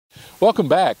Welcome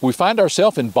back. We find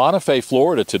ourselves in Bonifay,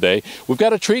 Florida today. We've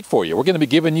got a treat for you. We're going to be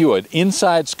giving you an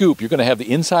inside scoop. You're going to have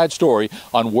the inside story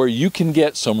on where you can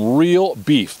get some real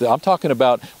beef. I'm talking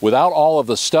about without all of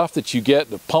the stuff that you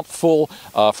get pumped full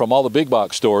from all the big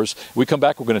box stores. We come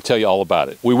back, we're going to tell you all about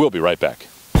it. We will be right back.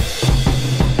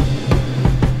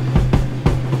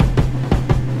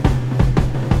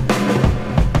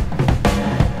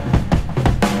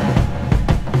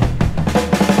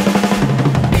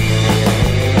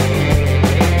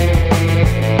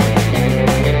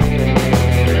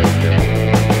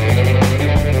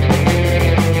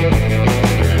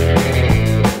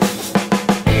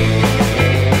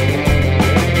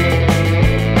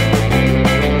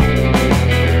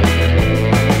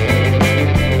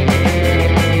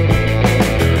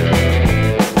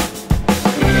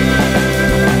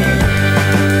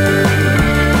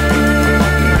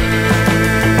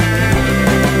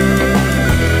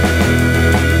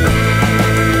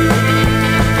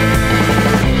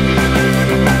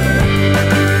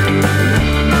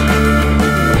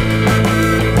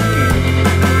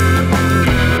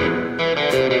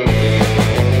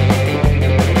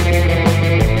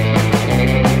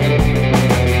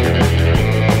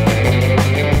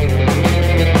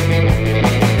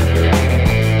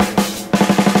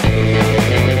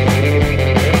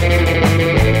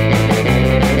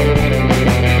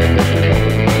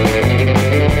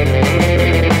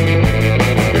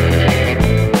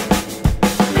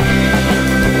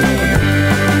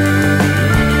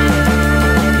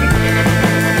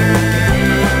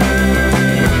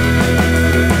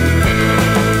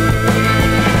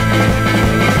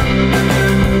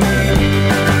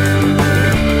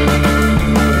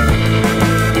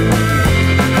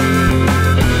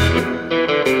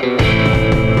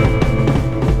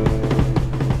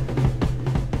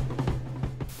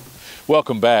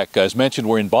 Welcome back. As mentioned,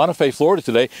 we're in Bonifay, Florida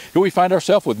today. Here we find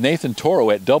ourselves with Nathan Toro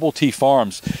at Double T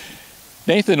Farms.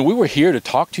 Nathan, we were here to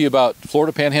talk to you about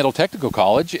Florida Panhandle Technical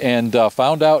College and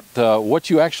found out what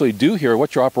you actually do here,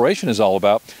 what your operation is all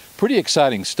about. Pretty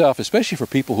exciting stuff, especially for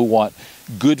people who want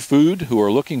good food, who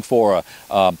are looking for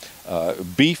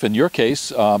beef in your case,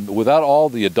 without all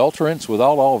the adulterants,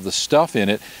 without all of the stuff in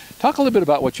it. Talk a little bit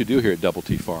about what you do here at Double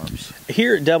T Farms.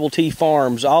 Here at Double T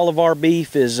Farms, all of our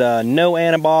beef is no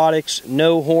antibiotics,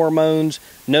 no hormones,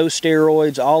 no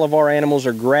steroids. All of our animals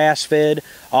are grass-fed.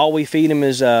 All we feed them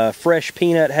is fresh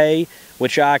peanut hay,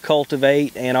 which I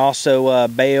cultivate and also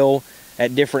bale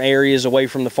at different areas away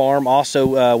from the farm.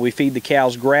 Also, we feed the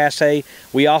cows grass hay.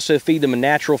 We also feed them a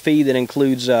natural feed that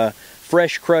includes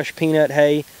fresh crushed peanut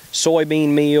hay, soybean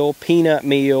meal,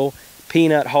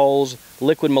 peanut hulls,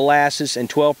 liquid molasses, and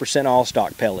 12%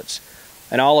 all-stock pellets.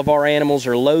 And all of our animals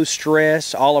are low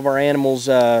stress. All of our animals,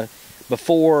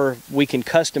 before we can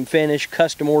custom finish,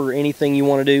 custom order anything you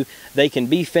want to do, they can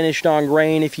be finished on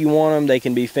grain if you want them. They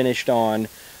can be finished on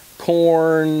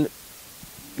corn,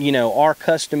 you know, our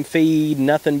custom feed,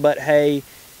 nothing but hay.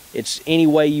 It's any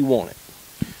way you want it.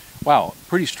 Wow,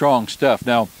 pretty strong stuff.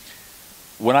 Now,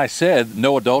 when I said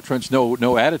no adulterants, no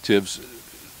additives,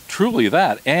 truly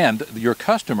that, and your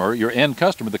customer, your end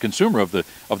customer, the consumer of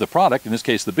the product, in this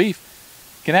case the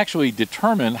beef, can actually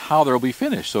determine how they'll be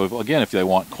finished. So again, if they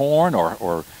want corn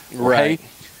or right. hay,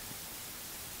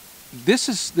 this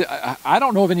is, I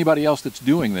don't know of anybody else that's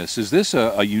doing this. Is this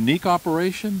a unique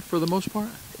operation for the most part?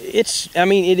 I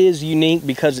mean, it is unique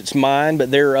because it's mine,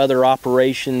 but there are other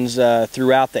operations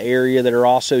throughout the area that are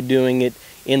also doing it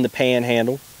in the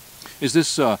Panhandle. Is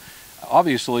this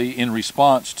obviously in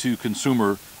response to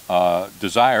consumer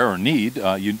desire or need?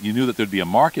 You knew that there'd be a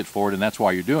market for it, and that's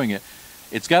why you're doing it.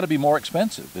 It's got to be more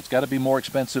expensive. It's got to be more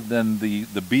expensive than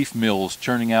the beef mills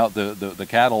churning out the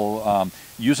cattle,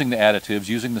 using the additives,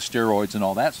 using the steroids and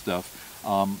all that stuff.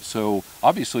 So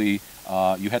obviously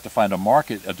you had to find a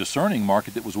market, a discerning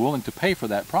market that was willing to pay for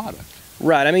that product.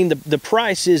 Right. I mean, the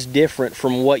price is different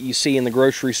from what you see in the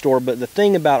grocery store, but the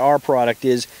thing about our product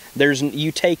is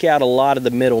you take out a lot of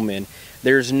the middlemen.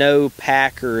 There's no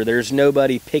packer. There's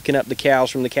nobody picking up the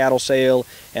cows from the cattle sale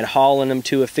and hauling them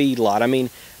to a feedlot. I mean,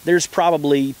 there's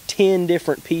probably 10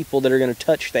 different people that are going to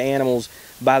touch the animals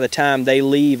by the time they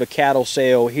leave a cattle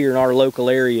sale here in our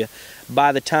local area.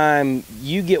 By the time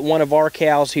you get one of our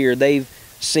cows here, they've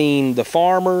seen the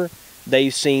farmer,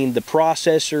 they've seen the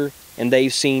processor, and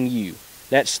they've seen you.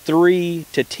 That's 3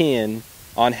 to 10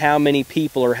 on how many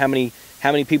people or how many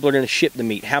people are going to ship the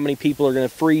meat, how many people are going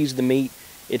to freeze the meat.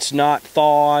 It's not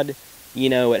thawed, you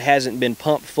know, it hasn't been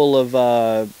pumped full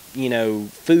of, you know,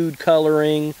 food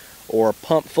coloring or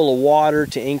pumped full of water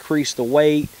to increase the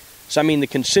weight. So, I mean, the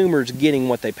consumer's getting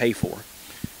what they pay for.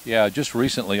 Yeah, just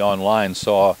recently online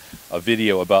saw a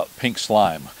video about pink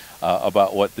slime.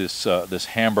 about what this this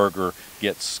hamburger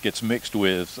gets mixed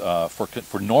with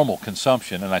for normal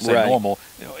consumption, and I say normal,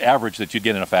 average that you'd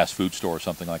get in a fast food store or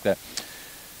something like that.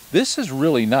 This is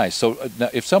really nice. So now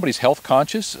if somebody's health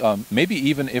conscious, maybe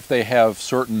even if they have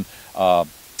certain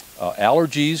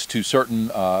allergies to certain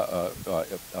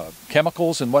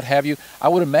chemicals and what have you, I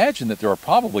would imagine that there are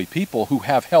probably people who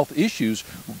have health issues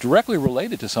directly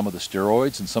related to some of the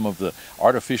steroids and some of the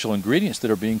artificial ingredients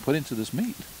that are being put into this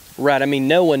meat. Right. I mean,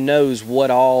 no one knows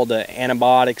what all the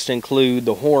antibiotics include,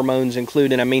 the hormones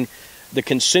include, and I mean, the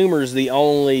consumer's the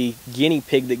only guinea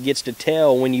pig that gets to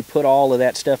tell when you put all of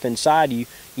that stuff inside you,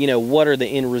 you know, what are the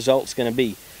end results going to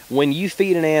be. When you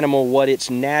feed an animal what it's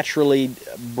naturally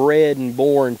bred and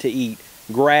born to eat,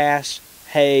 grass,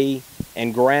 hay,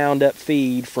 and ground up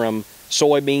feed from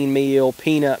soybean meal,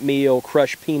 peanut meal,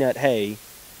 crushed peanut hay,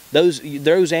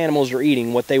 those animals are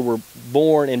eating what they were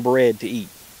born and bred to eat.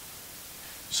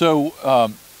 So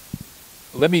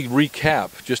let me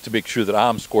recap just to make sure that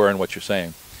I'm squaring what you're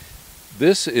saying.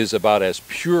 This is about as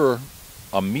pure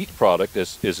a meat product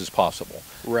as is possible.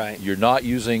 Right. You're not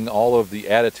using all of the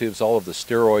additives, all of the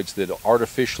steroids that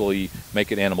artificially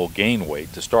make an animal gain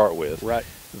weight to start with. Right.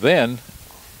 Then,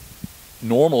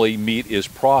 normally meat is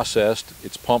processed.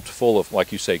 It's pumped full of,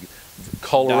 like you say,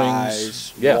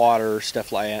 colorings, dyes, water,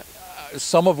 stuff like that.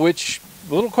 Some of which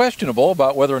a little questionable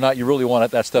about whether or not you really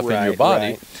want that stuff in your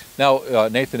body. Right. Now,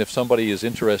 Nathan, if somebody is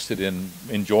interested in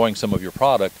enjoying some of your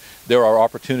product, there are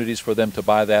opportunities for them to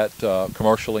buy that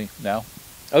commercially now?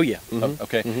 Oh, yeah. Mm-hmm.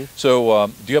 Okay. Mm-hmm. So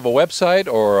do you have a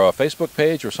website or a Facebook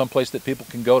page or someplace that people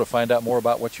can go to find out more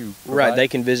about what you provide? Right. They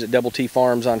can visit Double T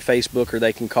Farms on Facebook, or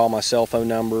they can call my cell phone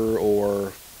number,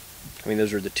 or, I mean,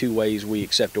 those are the two ways we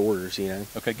accept orders, you know.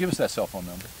 Okay. Give us that cell phone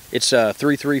number. It's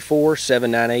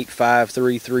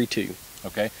 334-798-5332.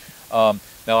 Okay.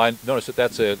 Now, I noticed that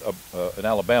that's an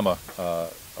Alabama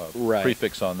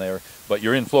prefix on there, but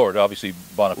you're in Florida, obviously,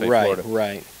 Bonifay, Florida.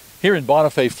 Right. Here in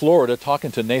Bonifay, Florida,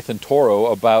 talking to Nathan Toro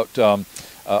about a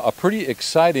pretty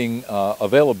exciting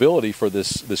availability for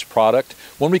this product.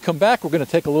 When we come back, we're going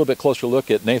to take a little bit closer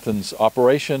look at Nathan's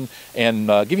operation and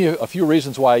give you a few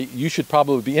reasons why you should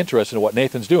probably be interested in what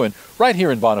Nathan's doing right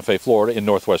here in Bonifay, Florida, in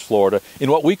Northwest Florida,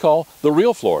 in what we call the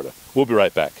real Florida. We'll be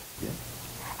right back.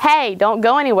 Hey, don't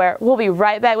go anywhere. We'll be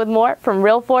right back with more from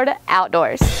Real Florida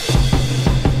Outdoors.